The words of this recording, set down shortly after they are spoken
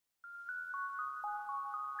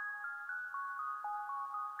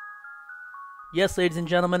Yes, ladies and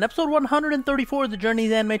gentlemen, episode 134 of the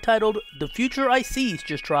Journey's anime titled The Future I See's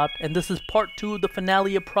just dropped, and this is part 2 of the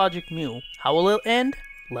finale of Project Mew. How will it end?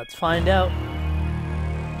 Let's find out.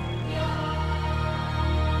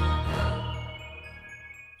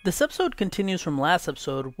 This episode continues from last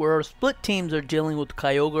episode, where our split teams are dealing with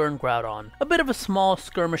Kyogre and Groudon. A bit of a small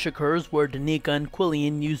skirmish occurs where Danica and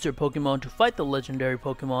Quillian use their Pokemon to fight the Legendary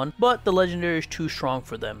Pokémon, but the Legendary is too strong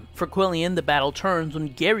for them. For Quillian, the battle turns when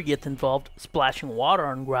Gary gets involved, splashing water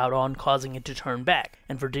on Groudon, causing it to turn back.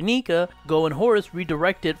 And for Danica, Go and Horace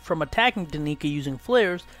redirect it from attacking Danica using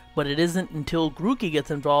flares, but it isn't until Grookey gets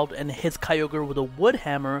involved and hits Kyogre with a wood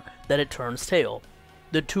hammer that it turns tail.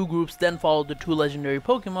 The two groups then follow the two legendary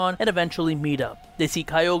Pokemon and eventually meet up. They see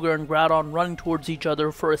Kyogre and Groudon running towards each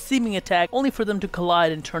other for a seeming attack, only for them to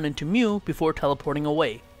collide and turn into Mew before teleporting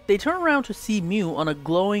away. They turn around to see Mew on a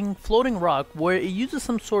glowing, floating rock where it uses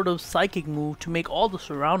some sort of psychic move to make all the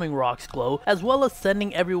surrounding rocks glow, as well as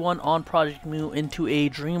sending everyone on Project Mew into a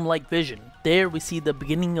dreamlike vision. There we see the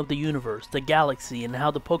beginning of the universe, the galaxy, and how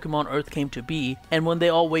the Pokemon Earth came to be, and when they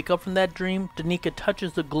all wake up from that dream, Danica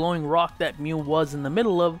touches the glowing rock that Mew was in the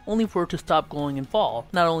middle of, only for it to stop glowing and fall.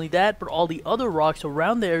 Not only that, but all the other rocks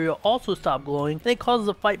around the area also stop glowing, and it causes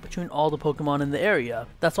a fight between all the Pokemon in the area.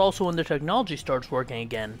 That's also when their technology starts working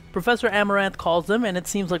again. Professor Amaranth calls them, and it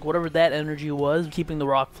seems like whatever that energy was, keeping the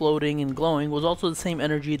rock floating and glowing, was also the same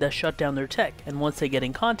energy that shut down their tech, and once they get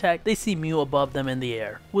in contact, they see Mew above them in the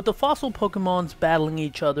air. With the fossil Pokemons battling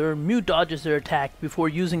each other, Mew dodges their attack before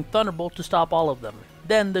using Thunderbolt to stop all of them.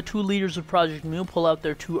 Then, the two leaders of Project Mew pull out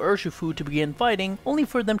their two Urshifu to begin fighting, only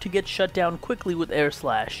for them to get shut down quickly with Air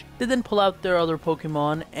Slash. They then pull out their other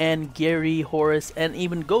Pokemon, and Gary, Horace, and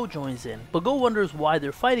even Go joins in. But Go wonders why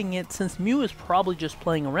they're fighting it, since Mew is probably just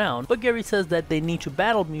playing around, but Gary says that they need to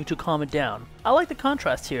battle Mew to calm it down. I like the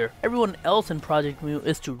contrast here. Everyone else in Project Mew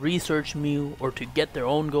is to research Mew or to get their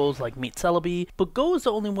own goals like meet Celebi, but Go is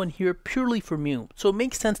the only one here purely for Mew, so it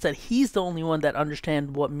makes sense that he's the only one that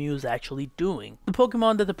understands what Mew is actually doing. The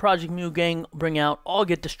Pokemon that the Project Mew gang bring out all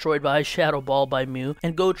get destroyed by a Shadow Ball by Mew,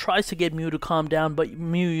 and Go tries to get Mew to calm down, but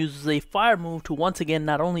Mew uses a fire move to once again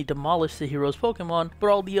not only demolish the hero's Pokemon,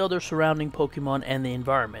 but all the other surrounding Pokemon and the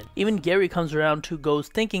environment. Even Gary comes around to Go's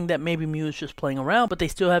thinking that maybe Mew is just playing around, but they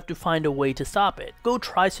still have to find a way to stop it. Go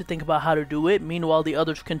tries to think about how to do it, meanwhile the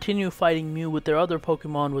others continue fighting Mew with their other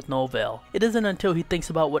Pokemon with no avail. It isn't until he thinks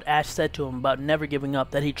about what Ash said to him about never giving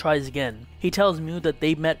up that he tries again. He tells Mew that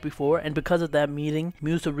they met before, and because of that meeting,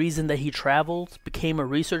 Mew's the reason that he travels, became a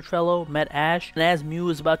research fellow, met Ash, and as Mew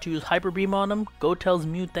is about to use Hyper Beam on him, Go tells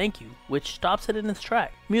Mew thank you, which stops it in its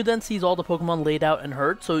track. Mew then sees all the Pokemon laid out and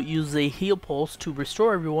hurt, so it uses a heal pulse to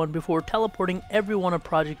restore everyone before teleporting everyone of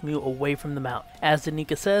Project Mew away from the mountain. As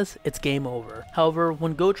Danica says, it's game over. However,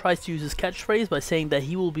 when Go tries to use his catchphrase by saying that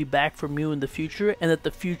he will be back for Mew in the future and that the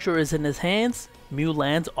future is in his hands, Mew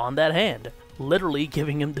lands on that hand, literally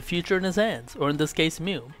giving him the future in his hands, or in this case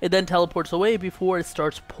Mew. It then teleports away before it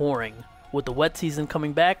starts pouring. With the wet season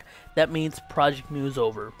coming back, that means Project Mew is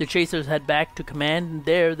over. The chasers head back to command, and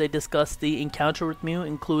there they discuss the encounter with Mew,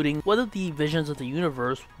 including whether the visions of the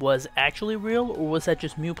universe was actually real or was that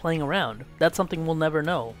just Mew playing around. That's something we'll never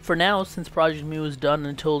know. For now, since Project Mew is done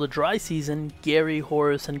until the dry season, Gary,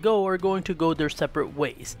 Horace, and Go are going to go their separate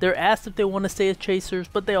ways. They're asked if they want to stay as chasers,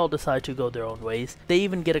 but they all decide to go their own ways. They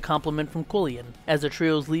even get a compliment from Quillian. As the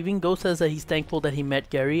trio is leaving, Go says that he's thankful that he met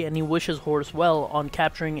Gary, and he wishes Horace well on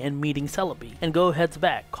capturing and meeting Celebi. And Go heads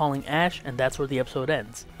back, calling Ash, and that's where the episode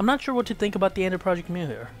ends. I'm not sure what to think about the end of Project Mew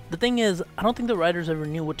here. The thing is, I don't think the writers ever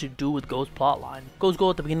knew what to do with Go's plotline. Go's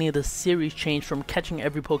goal at the beginning of the series changed from catching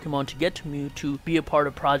every Pokemon to get to Mew to be a part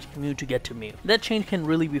of Project Mew to get to Mew. That change can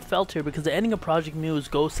really be felt here because the ending of Project Mew is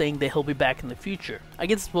Go saying that he'll be back in the future. I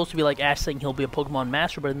guess it's supposed to be like Ash saying he'll be a Pokemon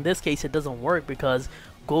master, but in this case it doesn't work because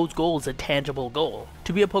Go's goal is a tangible goal.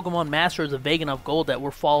 To be a Pokemon Master is a vague enough goal that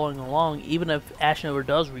we're following along even if Ash never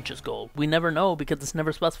does reach his goal. We never know because it's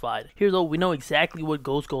never specified. Here though, we know exactly what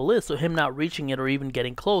Go's goal is, so him not reaching it or even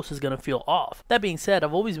getting close is going to feel off. That being said,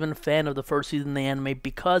 I've always been a fan of the first season of the anime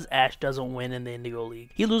because Ash doesn't win in the Indigo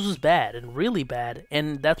League. He loses bad, and really bad,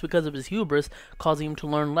 and that's because of his hubris causing him to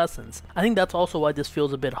learn lessons. I think that's also why this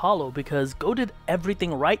feels a bit hollow, because Go did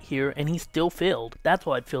everything right here and he still failed. That's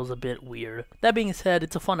why it feels a bit weird. That being said,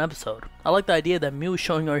 it's a fun episode. I like the idea that Mew is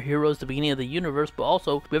showing our heroes the beginning of the universe, but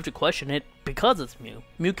also we have to question it because it's Mew.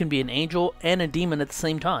 Mew can be an angel and a demon at the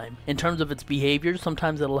same time. In terms of its behavior,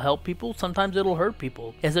 sometimes it'll help people, sometimes it'll hurt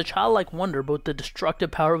people. It has a childlike wonder but with the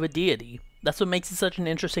destructive power of a deity. That's what makes it such an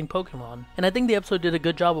interesting Pokemon, and I think the episode did a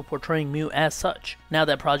good job of portraying Mew as such. Now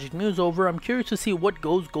that Project Mew is over, I'm curious to see what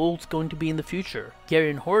Go's goal is going to be in the future. Gary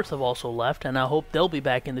and Horace have also left, and I hope they'll be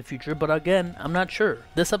back in the future, but again, I'm not sure.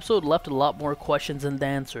 This episode left a lot more questions than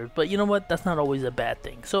answers, but you know what, that's not always a bad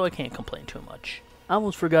thing, so I can't complain too much. I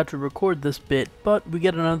almost forgot to record this bit, but we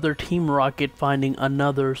get another Team Rocket finding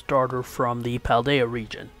another starter from the Paldea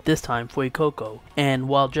region, this time Fuecoco, and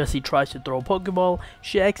while Jessie tries to throw a Pokeball,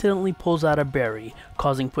 she accidentally pulls out a berry,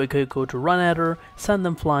 causing Fuecoco to run at her, send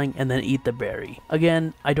them flying, and then eat the berry.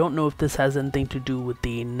 Again, I don't know if this has anything to do with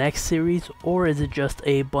the next series, or is it just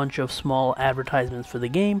a bunch of small advertisements for the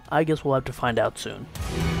game. I guess we'll have to find out soon.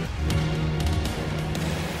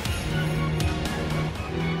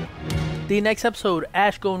 The next episode,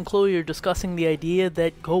 Ash, Go, and Chloe are discussing the idea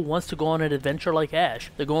that Go wants to go on an adventure like Ash.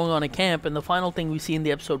 They're going on a camp, and the final thing we see in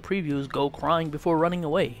the episode preview is Go crying before running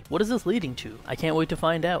away. What is this leading to? I can't wait to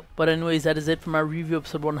find out. But anyways, that is it for my review of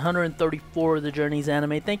episode 134 of the Journeys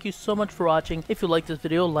anime. Thank you so much for watching. If you like this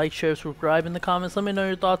video, like, share, subscribe in the comments. Let me know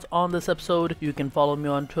your thoughts on this episode. You can follow me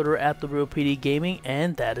on Twitter at TheRealPDGaming,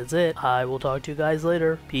 and that is it. I will talk to you guys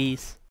later. Peace.